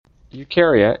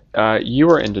Eucharia, you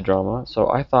are into drama, so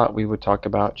I thought we would talk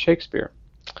about Shakespeare.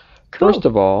 Cool. First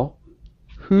of all,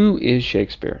 who is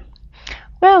Shakespeare?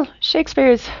 Well,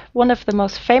 Shakespeare is one of the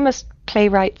most famous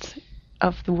playwrights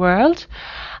of the world.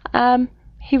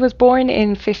 He was born in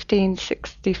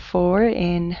 1564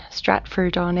 in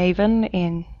Stratford-on-Avon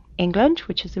in England,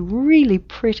 which is a really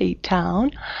pretty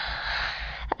town.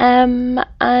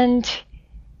 And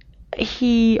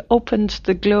he opened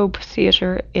the Globe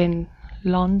Theatre in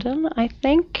London, I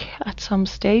think, at some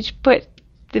stage. But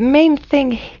the main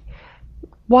thing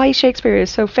why Shakespeare is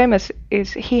so famous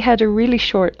is he had a really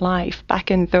short life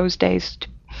back in those days.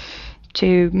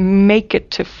 To make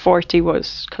it to 40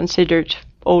 was considered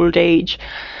old age.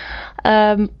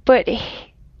 But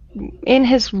in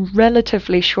his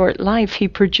relatively short life, he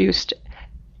produced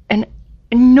an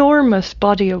enormous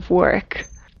body of work.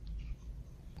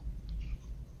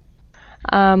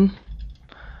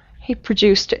 He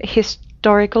produced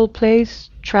historical plays,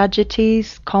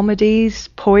 tragedies, comedies,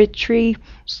 poetry,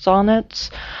 sonnets.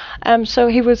 So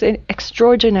he was an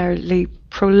extraordinarily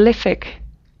prolific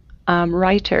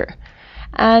writer.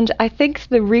 And I think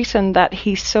the reason that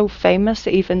he's so famous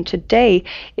even today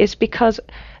is because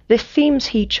the themes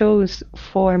he chose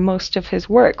for most of his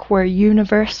work were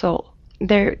universal.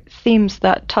 They're themes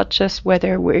that touch us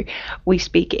whether we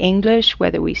speak English,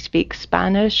 whether we speak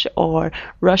Spanish or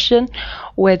Russian,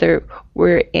 whether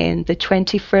we're in the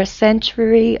 21st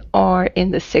century or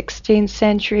in the 16th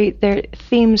century. They're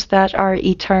themes that are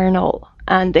eternal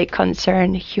and they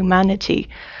concern humanity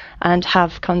and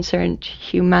have concerned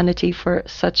humanity for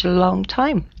such a long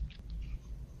time.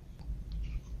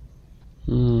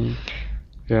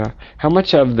 Yeah. How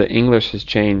much of the English has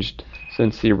changed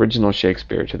since the original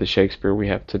Shakespeare to the Shakespeare we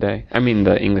have today? I mean,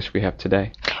 the English we have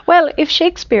today. Well, if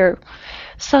Shakespeare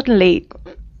suddenly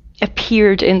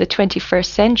appeared in the 21st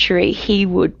century, he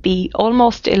would be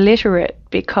almost illiterate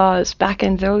because back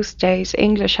in those days,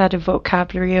 English had a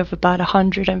vocabulary of about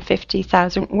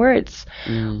 150,000 words,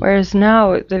 whereas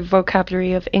now the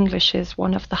vocabulary of English is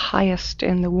one of the highest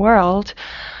in the world.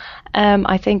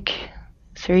 I think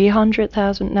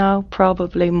 300,000 now,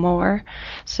 probably more.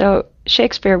 So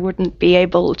Shakespeare wouldn't be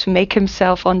able to make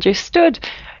himself understood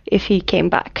if he came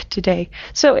back today.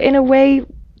 So in a way,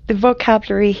 the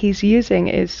vocabulary he's using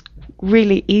is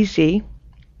really easy.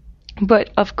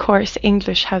 But of course,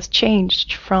 English has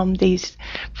changed from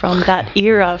that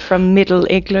era, from Middle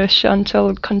English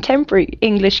until contemporary.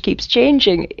 English keeps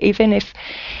changing. Even if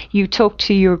you talk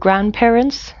to your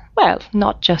grandparents, well,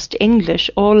 not just English,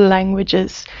 all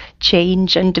languages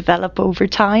change and develop over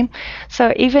time.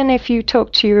 So even if you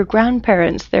talk to your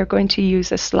grandparents, they're going to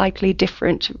use a slightly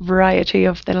different variety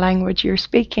of the language you're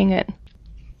speaking in.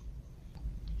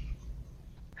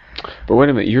 But wait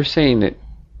a minute, you're saying that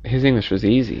his English was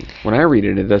easy. When I read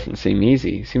it, it doesn't seem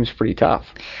easy. It seems pretty tough.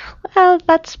 Well,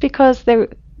 that's because the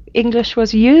English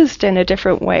was used in a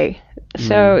different way.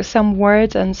 So some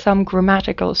words and some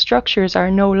grammatical structures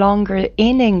are no longer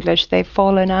in English. They've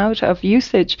fallen out of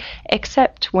usage,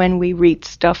 except when we read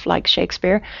stuff like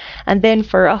Shakespeare. And then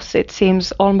for us, it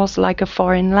seems almost like a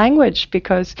foreign language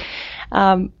because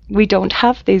we don't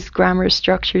have these grammar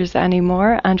structures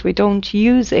anymore, and we don't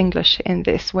use English in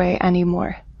this way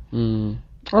anymore.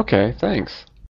 Okay, thanks.